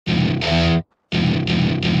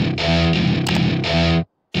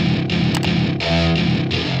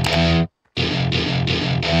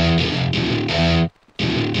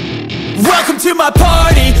my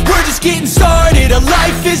party, we're just getting started. A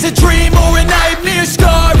life is a dream or a nightmare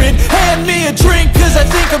scarring. Hand me a drink cause I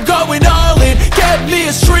think I'm going all in. Get me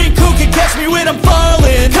a shrink who can catch me when I'm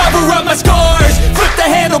falling. Cover up my scars, flip the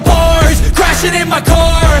handlebars, crashing in my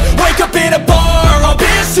car, wake up in a bar. I'll be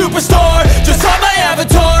a superstar, just on my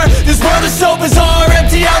avatar. This world is so bizarre,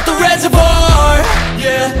 empty out the reservoir.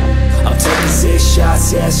 Yeah, I'm taking 6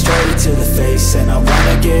 shots, yeah, straight to the face. And I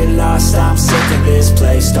wanna get lost, I'm sick of this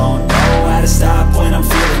place. Don't know how to stop when I'm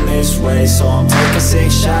feeling this way. So I'm taking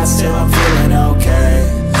 6 shots till I'm feeling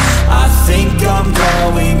okay. I think I'm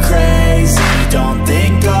going crazy, don't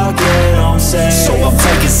think I'll get home safe. So I'm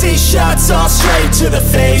taking 6 shots, all straight to the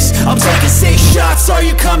face. I'm taking 6 shots, are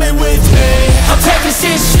you coming with me? I'm taking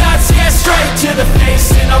 6 shots, yeah, straight to the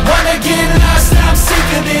face. And I wanna get lost, I'm sick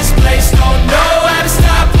of this place. Don't know how to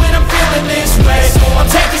stop when I'm feeling this way. So I'm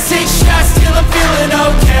taking 6 shots till I'm feeling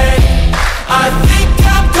okay. I think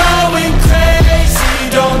I'm going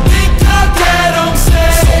crazy, don't think I'll get home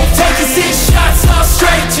safe. So I'm taking 6 shots, all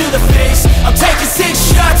straight to the face. I'm taking 6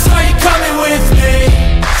 shots, are you coming with me?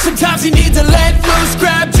 Sometimes you need to let loose,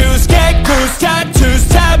 grab juice, get goose, tattoos,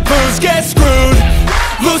 taboos, get screwed.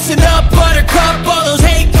 Loosen up, buttercup, all those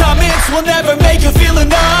hate comments will never make you feel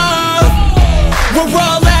enough. We're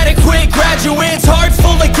all adequate graduates, heart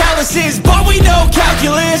full of calluses, but we know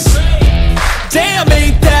calculus. Damn,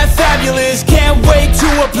 ain't that fabulous, can't wait to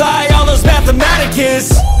apply all those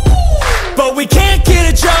mathematicus. But we can't get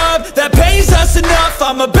a job that pays us enough,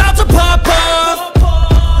 I'm about to pop off.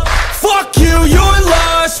 Fuck you, you're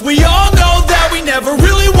lost, we all know that we never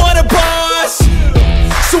really want a boss.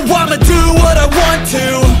 So I'ma do what I want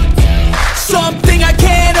to, something I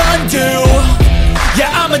can't undo. Yeah,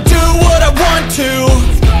 I'ma do what I want to,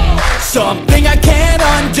 something I can't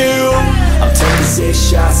undo. I'm taking 6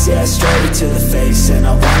 shots, yeah, straight to the face. And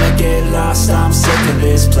I wanna get lost, I'm sick of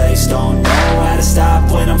this place. Don't know how to stop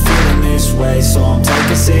when I'm feeling this way. So I'm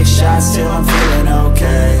taking 6 shots till I'm feeling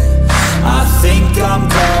okay. I think I'm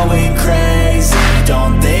going crazy,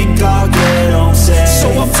 don't think I'll get home safe. So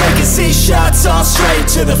I'm taking 6 shots, all straight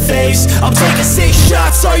to the face. I'm taking 6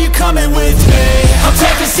 shots, are you coming with me? I'm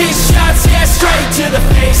taking 6 shots, yeah, straight to the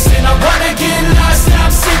face. And I wanna